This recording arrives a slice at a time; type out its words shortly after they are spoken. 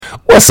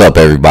What's up,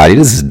 everybody?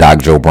 This is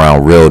Doc Joe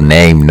Brown, real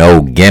name,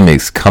 no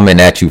gimmicks, coming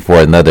at you for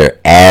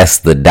another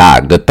Ask the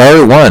Doc, the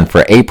third one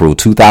for April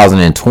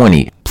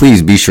 2020.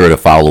 Please be sure to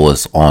follow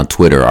us on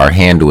Twitter. Our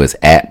handle is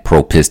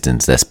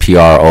 @ProPistons. That's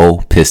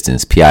PRO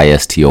Pistons,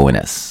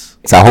 PISTONS.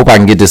 So I hope I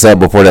can get this up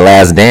before the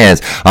Last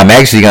Dance. I'm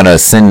actually going to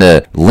send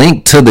the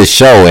link to the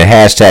show and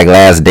hashtag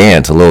Last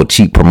Dance, a little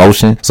cheap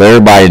promotion. So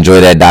everybody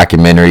enjoy that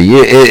documentary.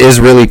 It's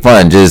really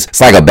fun. It's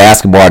like a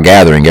basketball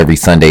gathering every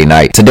Sunday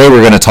night. Today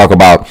we're going to talk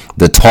about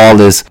the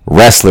tallest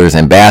wrestlers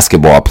and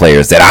basketball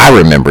players that I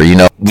remember. You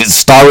know,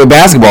 start with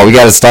basketball. We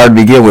got to start to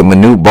begin with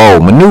Manute Bol.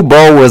 Manute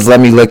Bol was,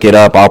 let me look it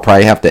up. I'll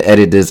probably have to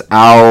edit this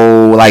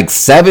out. Like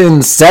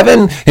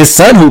 7'7". His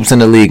son hoops in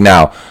the league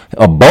now.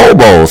 A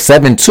Bol,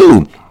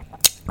 7'2".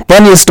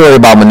 Funniest story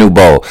about Manute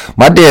Bol.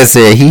 My dad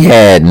said he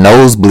had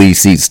nosebleed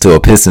seats to a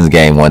Pistons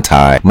game one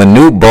time.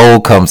 Manute Bol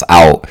comes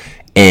out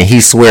and he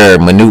swear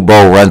Manute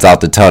Bol runs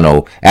out the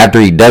tunnel. After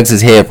he ducks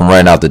his head from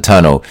running out the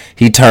tunnel,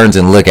 he turns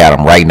and look at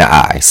him right in the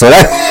eye. So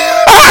that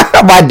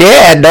my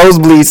dad had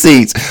nosebleed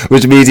seats,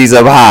 which means he's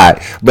up high.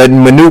 But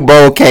Manute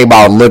Bol came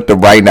out and looked him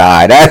right in the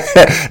eye.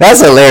 That's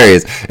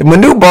hilarious. And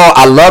Manute Bol,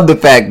 I love the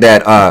fact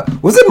that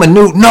was it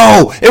Manute?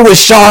 No, it was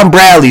Sean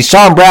Bradley.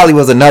 Sean Bradley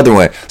was another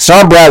one.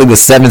 Sean Bradley was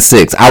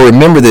 7'6". I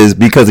remember this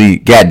because he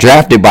got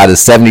drafted by the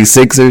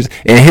 76ers,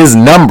 and his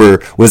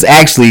number was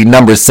actually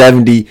number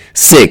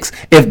 76.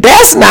 If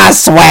that's not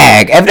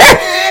swag, if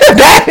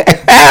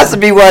that has to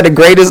be one of the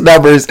greatest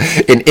numbers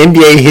in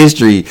NBA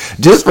history,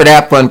 just for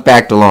that fun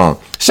fact alone.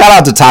 Shout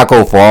out to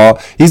Taco Fall.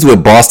 He's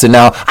with Boston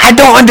now. I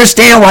don't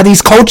understand why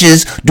these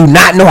coaches do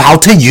not know how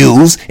to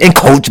use and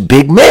coach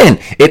big men.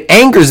 It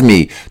angers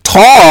me.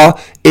 Tall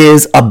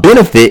is a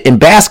benefit in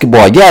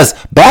basketball. Yes,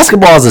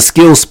 basketball is a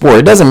skill sport.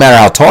 It doesn't matter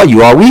how tall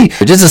you are. It's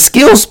just a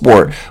skill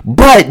sport.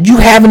 But you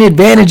have an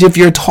advantage if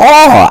you're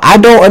tall. I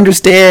don't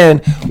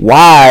understand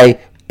why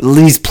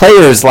these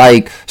players,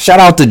 like, shout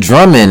out to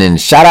Drummond and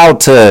shout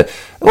out to,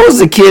 what was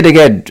the kid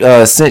that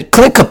got sent?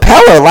 Clint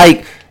Capella.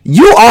 Like,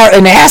 you are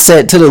an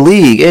asset to the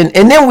league. And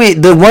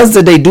then the ones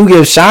that they do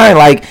give shine,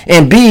 like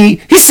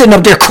Embiid, he's sitting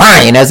up there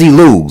crying as he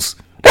lose.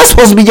 That's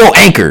supposed to be your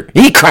anchor.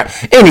 He cry.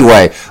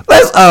 Anyway,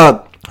 let's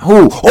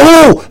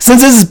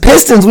since this is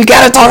Pistons, we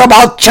gotta talk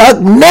about Chuck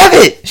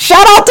Nevitt.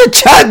 Shout out to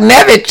Chuck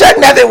Nevitt. Chuck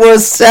Nevitt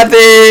was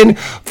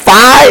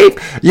 7'5".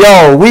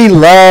 Yo, we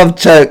love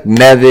Chuck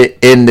Nevitt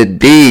in the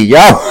D. Yo.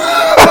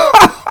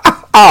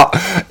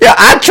 Yeah,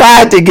 I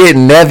tried to get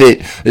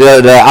Nevitt.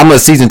 I'm a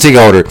season ticket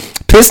holder.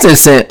 Pistons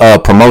sent a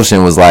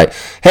promotion, was like,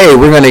 hey,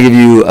 we're going to give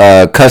you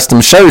a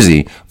custom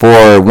jersey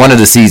for one of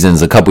the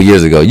seasons a couple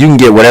years ago. You can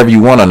get whatever you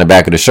want on the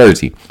back of the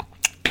jersey.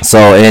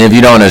 So, and if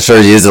you don't know, a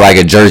jersey is like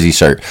a jersey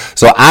shirt.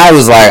 So I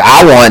was like,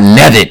 I want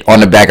Nevitt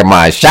on the back of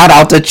mine. Shout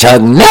out to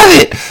Chuck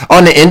Nevitt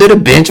on the end of the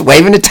bench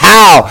waving the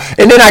towel.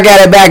 And then I got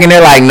it back and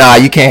they're like, nah,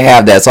 you can't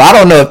have that. So I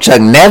don't know if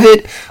Chuck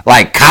Nevitt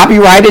like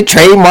copyrighted,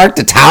 trademarked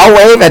the towel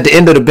wave at the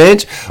end of the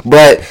bench.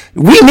 But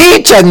we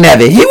need Chuck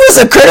Nevitt. He was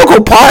a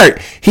critical part.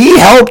 He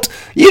helped,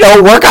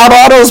 work out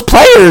all those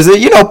players.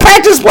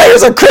 Practice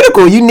players are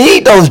critical. You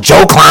need those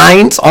Joe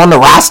Kleins on the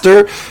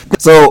roster.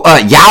 So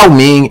Yao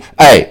Ming,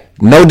 hey,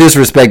 no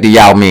disrespect to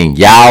Yao Ming.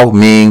 Yao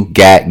Ming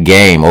got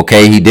game,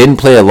 okay? He didn't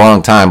play a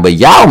long time, but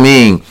Yao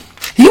Ming,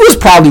 he was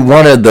probably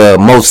one of the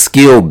most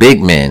skilled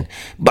big men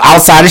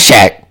outside of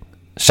Shaq.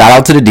 Shout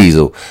out to the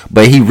Diesel.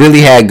 But he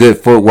really had good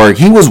footwork.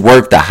 He was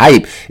worth the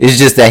hype. It's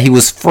just that he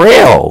was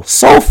frail.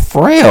 So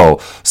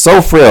frail.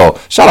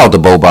 Shout out to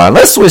Boban.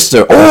 Let's switch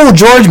to,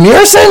 George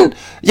Muresan?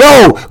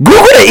 Yo,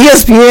 Google the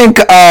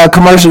ESPN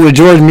commercial with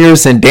George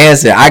Muresan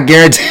dancing. I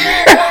guarantee.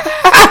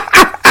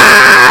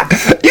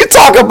 You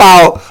talk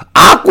about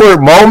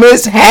awkward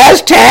moments.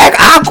 Hashtag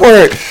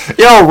awkward.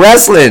 Yo,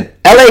 wrestling.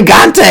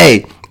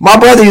 Elegante. My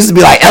brother used to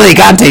be like,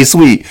 Elegante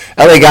sweet.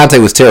 Elegante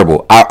was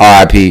terrible.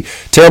 RIP.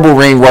 Terrible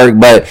ring work,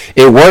 but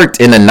it worked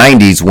in the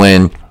 90s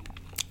when,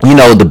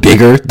 the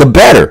bigger, the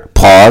better.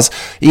 Pause.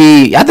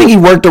 I think he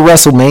worked the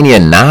WrestleMania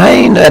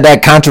 9,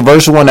 that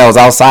controversial one that was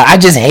outside. I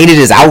just hated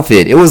his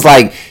outfit. It was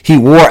like he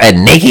wore a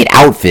naked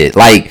outfit,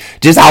 like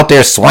just out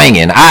there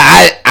swinging.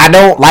 I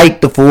don't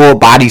like the full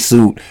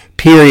bodysuit,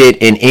 period,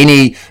 in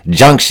any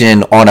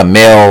junction on a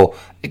male.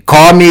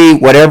 Call me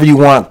whatever you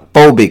want,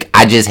 phobic.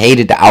 I just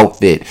hated the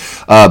outfit.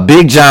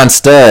 Big John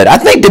Studd.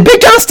 Did Big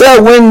John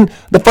Studd win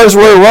the first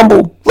Royal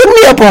Rumble? Look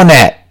me up on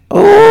that.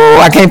 Oh,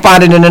 I can't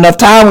find it in enough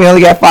time. We only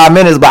got 5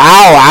 minutes, but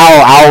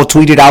I'll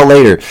tweet it out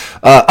later.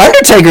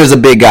 Undertaker is a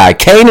big guy.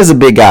 Kane is a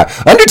big guy.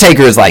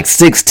 Undertaker is like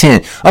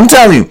 6'10". I'm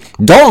telling you,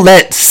 don't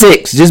let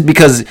 6, just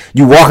because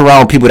you walk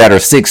around with people that are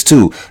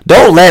 6'2".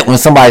 Don't let when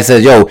somebody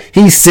says, yo,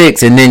 he's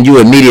 6, and then you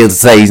immediately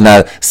say he's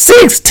not.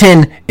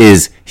 6'10"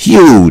 is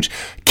huge.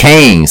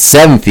 Kane,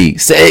 7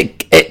 feet.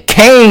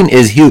 Kane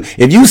is huge.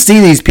 If you see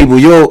these people,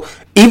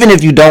 even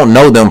if you don't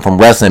know them from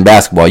wrestling,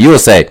 basketball, you'll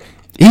say,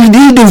 he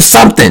do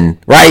something,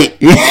 right?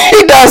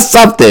 He does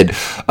something.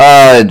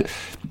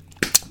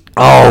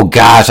 Oh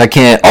gosh, I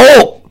can't.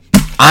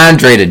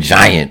 Andre the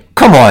Giant.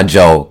 Come on,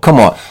 Joe. Come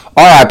on.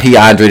 R.I.P.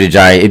 Andre the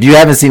Giant. If you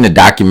haven't seen the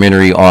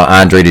documentary on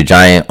Andre the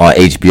Giant on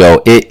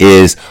HBO, it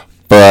is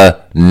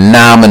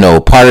phenomenal.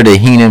 Part of the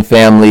Heenan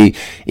family.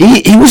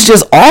 He was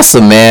just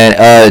awesome, man.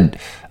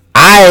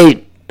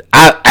 I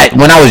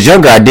when I was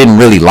younger, I didn't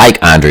really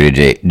like Andre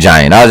the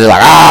Giant. I was just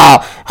like,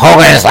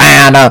 Hogan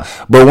slander.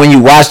 But when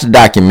you watch the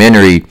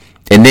documentary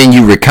and then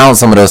you recount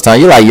some of those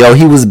times, you're like, yo,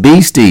 he was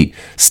beastie.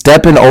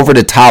 Stepping over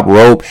the top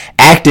rope,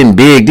 acting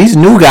big. These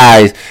new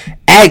guys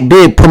act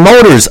big.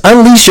 Promoters,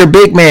 unleash your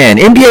big man.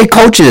 NBA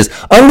coaches,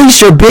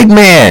 unleash your big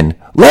man.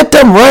 Let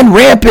them run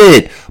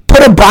rampant.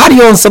 Put a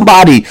body on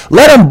somebody.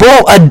 Let them blow.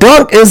 A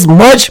dunk is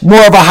much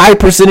more of a high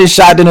percentage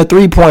shot than a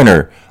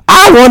three-pointer.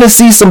 I want to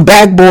see some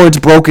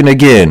backboards broken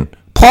again.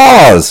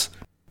 Pause.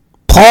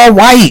 Paul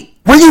White,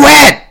 where you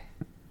at?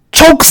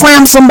 Choke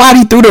slam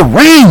somebody through the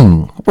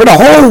ring where the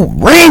whole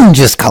ring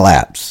just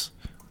collapsed.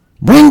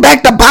 Bring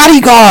back the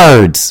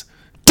bodyguards.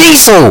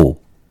 Diesel.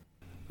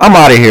 I'm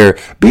out of here.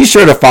 Be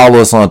sure to follow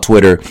us on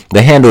Twitter.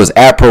 The handle is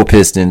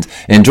 @ProPistons.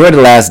 Enjoy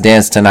The Last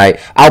Dance tonight.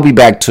 I'll be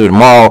back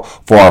tomorrow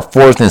for our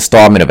 4th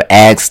installment of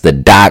Ask the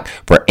Doc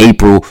for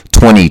April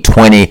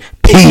 2020.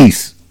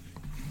 Peace.